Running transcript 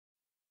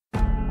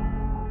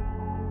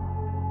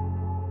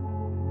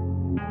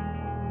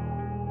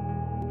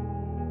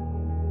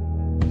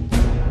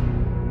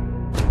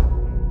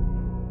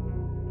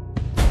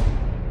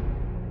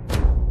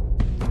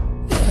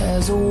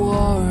There's a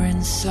war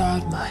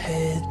inside my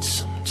head.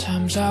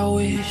 Sometimes I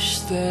wish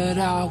that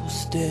I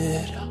was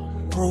dead.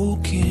 I'm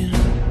broken.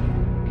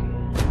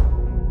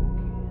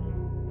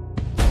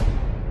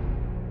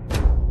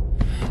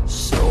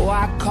 So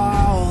I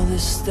called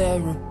this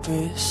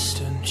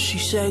therapist and she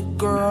said,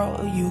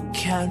 girl, you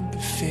can't be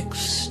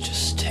fixed,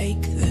 just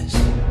take this.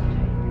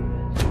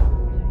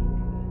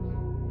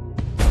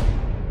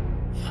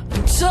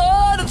 I'm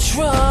tired of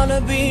trying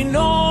to be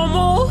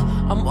normal.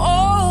 I'm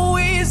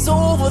always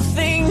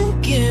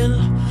overthinking.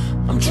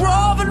 I'm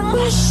driving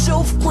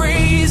myself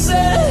crazy.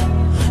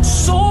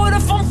 Sort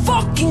of, I'm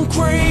fucking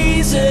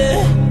crazy.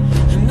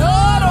 And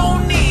I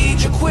don't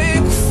need your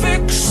quick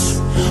fix.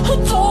 I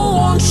don't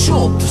want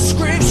your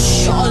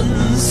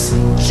prescriptions.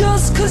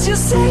 Just cause you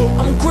say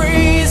I'm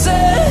crazy.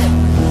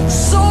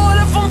 Sort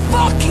of, I'm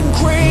fucking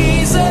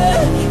crazy.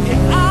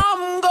 Yeah,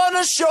 I'm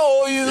gonna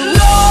show you.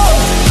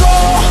 Loco,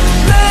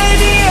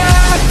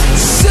 maniac,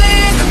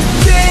 sick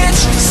bitch,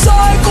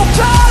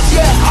 psychopath.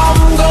 Yeah,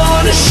 I'm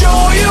gonna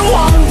show you.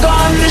 I'm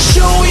gonna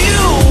show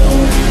you.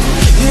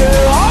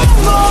 Yeah, I'm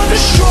gonna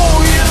show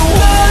you.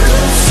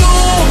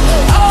 Mental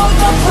out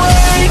my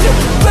brain,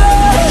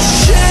 bad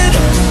shit,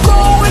 go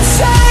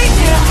insane.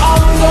 Yeah,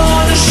 I'm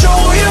gonna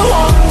show you.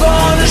 I'm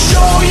gonna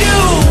show you.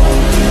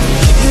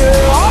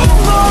 Yeah, I'm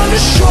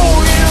gonna show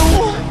you.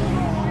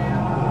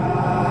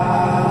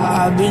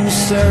 I've been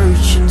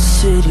searching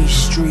city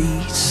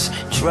streets,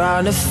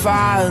 trying to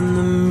find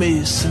the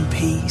missing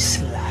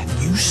piece, like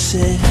you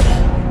said.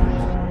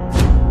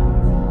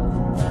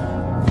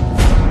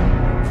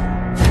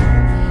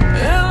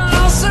 And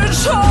I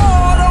search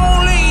hard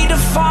only to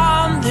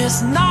find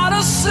there's not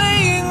a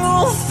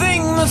single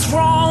thing that's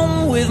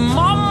wrong with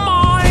my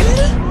mind.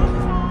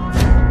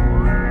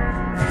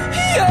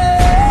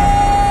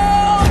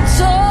 Yeah, I'm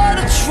tired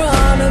of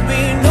trying to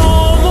be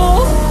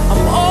normal.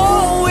 I'm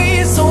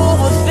always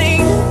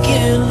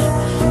overthinking.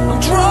 I'm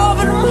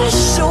driving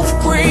myself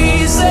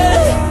crazy.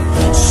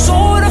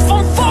 Sort of,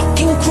 I'm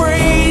fucking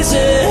crazy.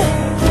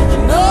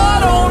 And I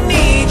don't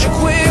need your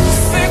quick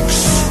fix.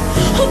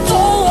 I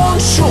don't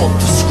want your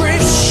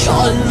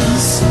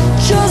prescriptions.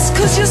 Just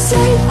cause you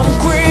say I'm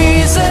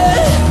crazy.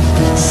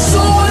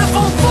 Sort of,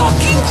 I'm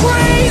fucking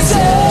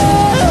crazy.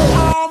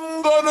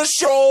 I'm gonna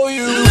show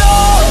you.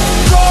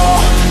 Loco,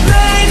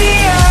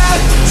 maniac,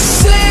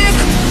 sick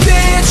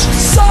bitch,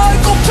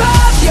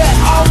 psychopath. Yeah,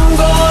 I'm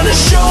gonna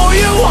show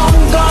you. I'm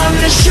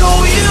gonna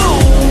show you.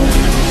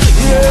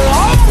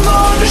 Yeah, I'm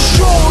gonna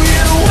show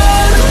you.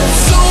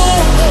 Mental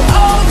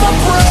out my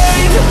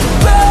brain,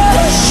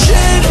 bad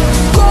shit,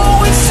 go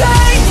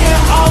insane.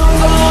 Yeah, I'm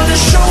gonna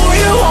show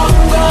you. I'm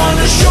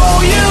gonna show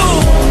you.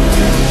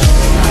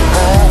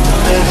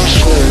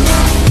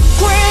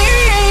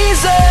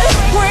 Crazy,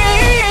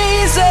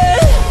 crazy.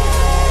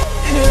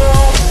 Yeah,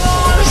 I'm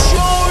gonna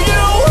show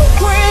you.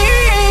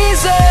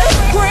 Crazy,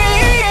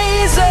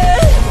 crazy.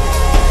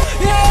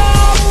 Yeah,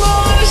 I'm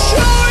gonna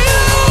show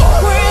you.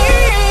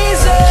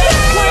 Crazy,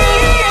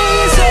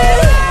 crazy.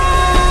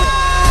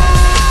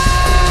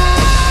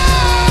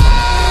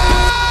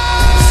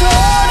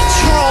 Tired of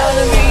trying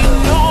to be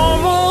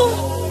normal.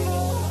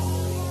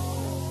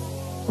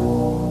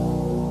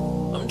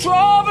 I'm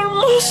driving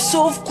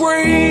myself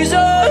crazy.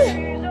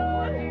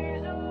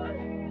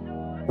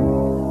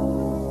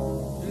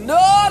 And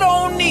I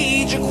don't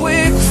need your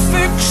quick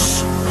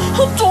fix.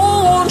 I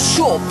don't want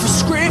your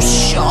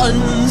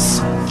prescriptions.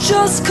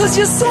 Just cause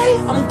you say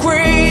I'm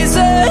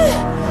crazy.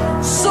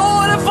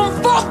 Sort of, I'm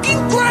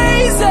fucking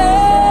crazy.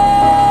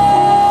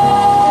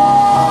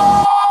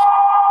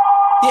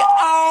 Yeah,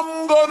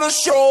 I'm gonna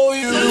show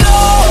you.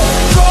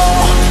 Loco,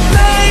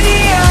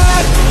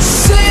 maniac,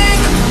 sick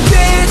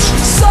bitch,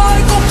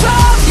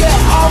 psychopath. Yeah,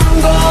 I'm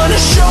gonna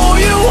show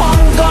you.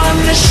 I'm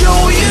gonna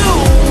show you.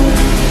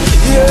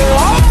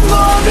 Yeah,